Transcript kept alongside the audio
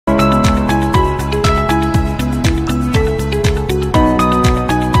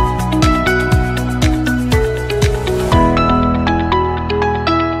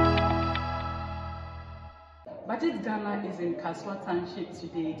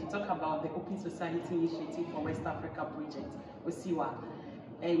today to talk about the Open Society Initiative for West Africa project, OSIWA.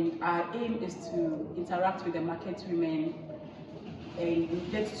 And our aim is to interact with the market women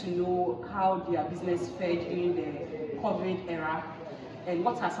and get to know how their business fared during the COVID era and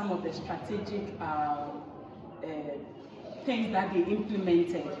what are some of the strategic things that they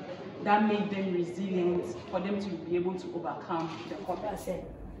implemented that made them resilient for them to be able to overcome the COVID.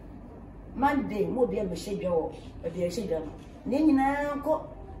 Monday, more be able to shake your shade. Nina,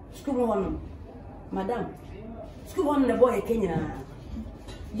 school one, Madame. School one, the boy, Kenya.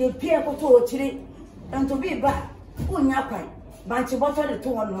 You peer to Chile and to be back. Unyapa, Banchi bottle the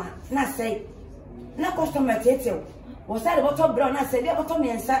 2 on 1. Not say, no customer tail. Was that a bottle brown? I said, yeah, me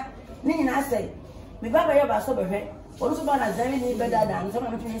and sat. Nina, I say, me baba yaba sober head. Also, about a very better than some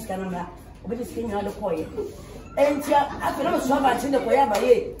of the things can with the skin out of the coil. And I feel so much in the coya by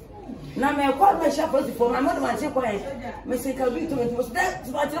ye. Now, may I call my shop for my mother, my chip, Mr. Calvito was that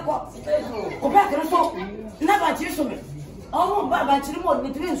to watch the clock. Go back and so, never teach me. Oh, Baba, Chimo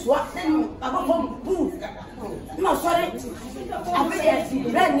between swap, then I go home, booth. No, sorry. I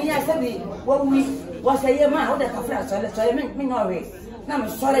really ran me, I said, when we was a year man, that a flash, so I meant me no way. Now I'm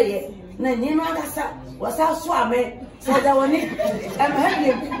sorry. Nina was our swami, so that one I'm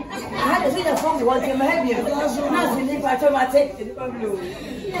happy. I had to see the phone once I'm happy. Nothing if I told my take. You must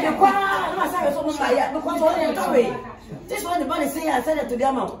have so much because only a story. This one the money say I said it to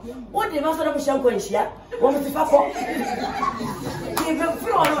them. What the master of Shanko is here? What was the fuck? Give a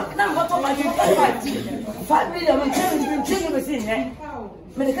floor, number for my 5 million and 10 million within there.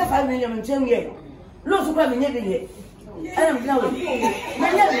 Medical 5 million and 10 years. Lots of women living here. I am now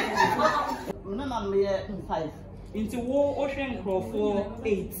 5. Into war ocean crow for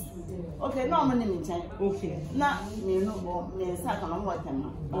 8. Okay, no money in time. Okay. Not me no me sack on what time.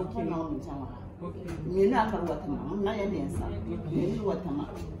 Okay, no in time. Okay. Me not on what time. Not any answer. Me what time.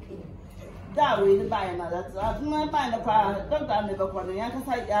 That way to buy another. I'm not buying a car. Don't I never call the young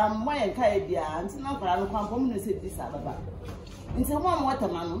I'm my idea and no for I'm community this Ababa. Into one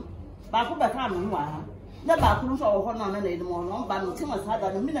waterman. Back back on the back room for one on the morning, but no Timas had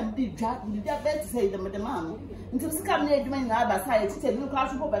a minimum deep chat with their bed to say them with the man. Until the come near doing the other side, said, look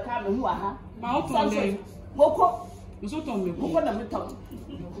out for back out who are. My Woko was what on me, who got them talk.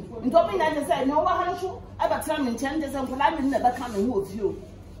 And told me that I said, no one should ever tell me changes and I will never come and with you.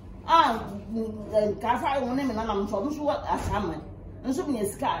 Ah, Kafa won't name and I'm from what I come. And so many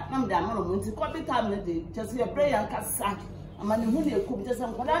scar, I'm the amount of copy time, just your prayer and cast. I'm who you cook just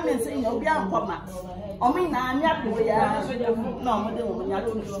some what I mean saying you'll be on Poma. I mean, I'm not the way I no, now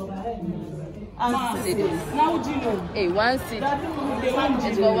do you know? Hey, one city.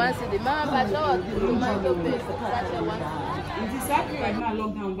 It's for one city. Mama, but it is exactly right now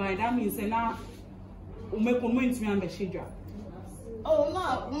lockdown, but that means now we make comment to me and Beshidra. Oh, no,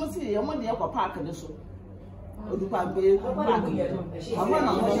 I'm see, I'm on the upper park of the show. I don't want to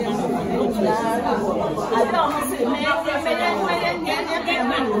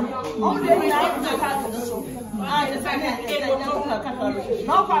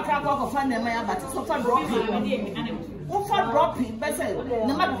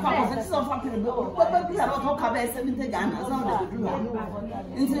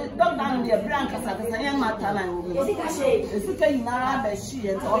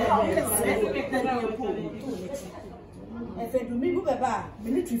if I do me go back,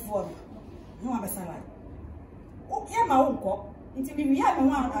 military form, no other salary. Oh, yeah, my own cock. Until we have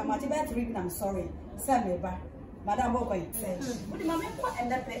one, I'm at about reading. I'm sorry, Sammy, Madame Boy said, what did my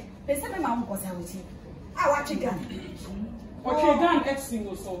and that they said my mom was out with you. I watch again. What you done, X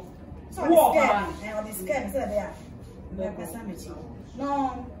single so. So, the scam said there.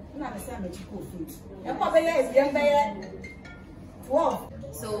 No, not a sandwich food. And what they is young bear. 12.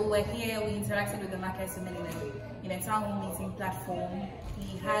 So we're here, we interacted with the market women in a town hall meeting platform. We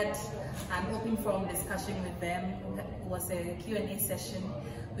had an open forum discussion with them. It was a Q&A session.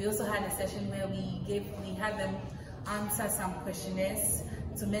 We also had a session where we had them answer some questionnaires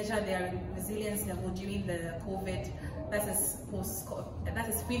to measure their resilience level during the COVID, that is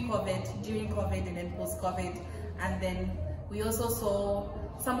pre-COVID, during COVID, and then post-COVID. And then we also saw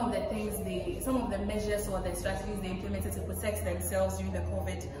some of the things, some of the measures or the strategies they implemented to protect themselves during the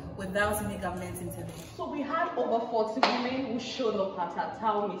COVID without any government intervention. So we had over 40 women who showed up at our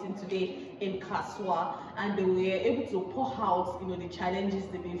town meeting today in Kasoa, and they were able to pour out, the challenges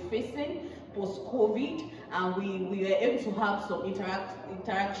they've been facing post-COVID, and we were able to have some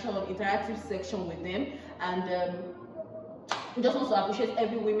interactive section with them, and we just want to appreciate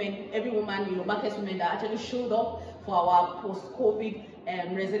every woman, market women that actually showed up for our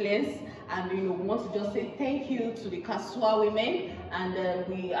post-COVID resilience. And we want to just say thank you to the Kasoa women, and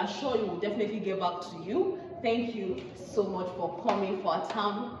we assure you we'll definitely get back to you. Thank you so much for coming for our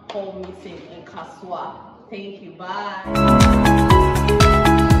town hall meeting in Kasoa. Thank you. Bye.